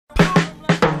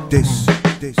This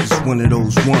is one of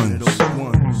those ones.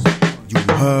 You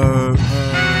heard?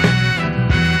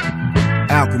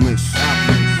 Alchemist.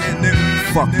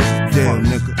 Fuck this dead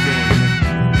nigga.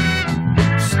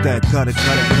 It's that gutter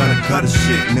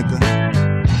shit, nigga.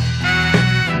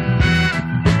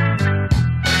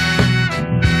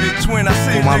 Big Twin, I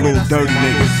see For my little dirty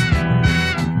niggas.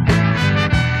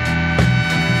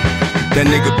 That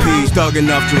nigga P thug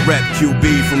enough to rep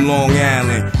QB from Long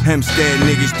Island. Hempstead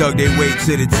niggas dug their way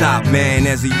to the top, man.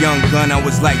 As a young gun, I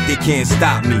was like, they can't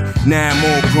stop me. Now I'm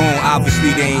all grown,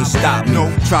 obviously they ain't stop me.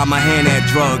 Tried my hand at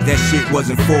drugs, that shit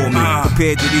wasn't for me.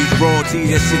 Compared to these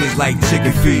royalties, that shit is like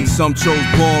chicken feed. Some chose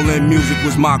ballin', music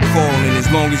was my calling.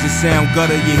 As long as it sound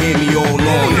gutter, you hear me all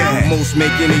on it. Most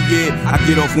make in a year, I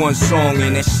get off one song,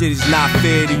 and that shit is not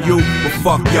fair to you. But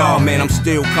fuck y'all, man, I'm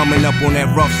still coming up on that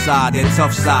rough side, that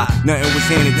tough side. Nothing was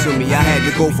handed to me, I had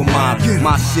to go for mine.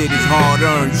 My shit is hard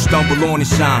earned, you stumble on and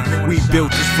shine. We built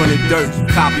this from the dirt,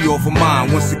 copy off of mine.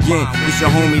 Once again, it's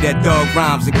your homie that dug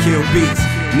rhymes and kill beats.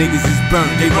 Niggas is burnt,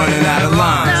 they running out of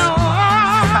lines.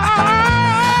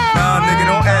 Nah, nigga,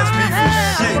 don't ask me for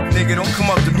shit. Nigga, don't come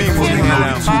up to me for nigga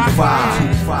now.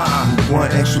 2-5,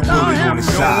 one extra bullet on the You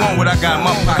don't side. want what I got in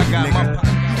my pocket, nigga.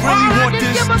 Really want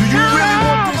this? Do you really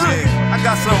want this? Yeah, I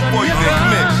got something for you, man. Come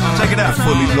here, check it out.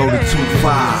 Fully loaded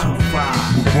 2-5,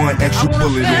 with one extra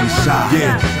bullet on the side.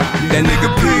 Yeah, that nigga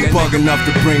P bug enough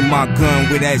to bring my gun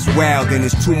with that's wildin'.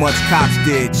 It's too much cops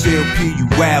dead. Chill P, you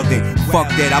wildin'. Fuck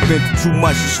that, I've been through too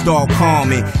much to start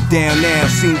calming. Down now,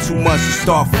 seen too much to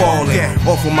start falling.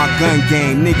 Off of my gun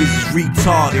game, niggas is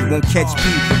retarded. Won't catch P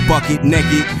bucket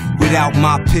naked without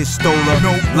my pistola.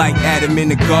 Like Adam in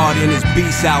the garden, it's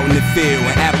beasts out in the field.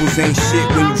 And apples ain't shit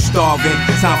when you starving.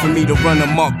 Time for me to run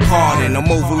amok pardon. I'm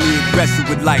overly aggressive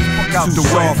with life. Too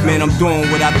soft, man, I'm doing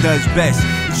what I does best.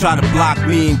 You try to block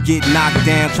me and get knocked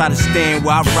down. Try to stand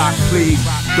where I rock, please.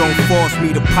 Don't force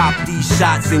me to pop these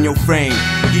shots in your frame.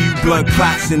 Give you blood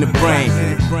clots in the brain.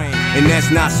 And that's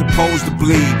not supposed to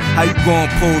bleed. How you gon'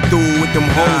 pull through with them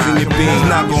holes in your beam? It's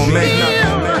not gonna make it.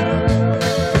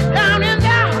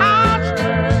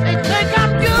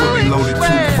 Loaded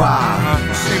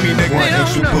 2-5. See me, nigga. One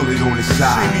extra bullet on the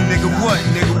side. See me, nigga, what?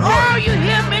 Nigga, what? Oh, you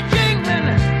hear me jingling?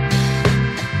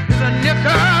 It's a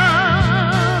nickel.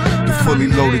 The fully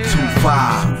loaded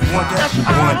 2-5.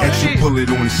 One extra bullet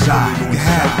on the side. You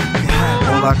have it.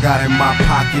 All I got in my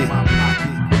pocket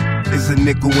is a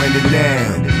nickel and a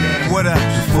nail. What up?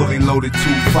 The fully loaded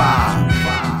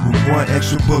 2-5. With one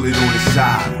extra bullet on the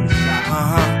side.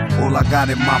 All I got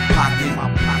in my pocket,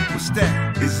 What's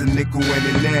that? is a nickel and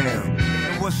a nail.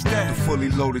 And what's that? The fully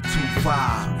loaded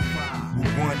 2-5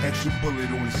 with one extra bullet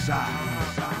on the side.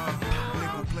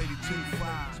 Nickel plated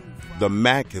 2-5. The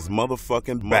Mac is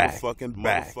motherfucking back.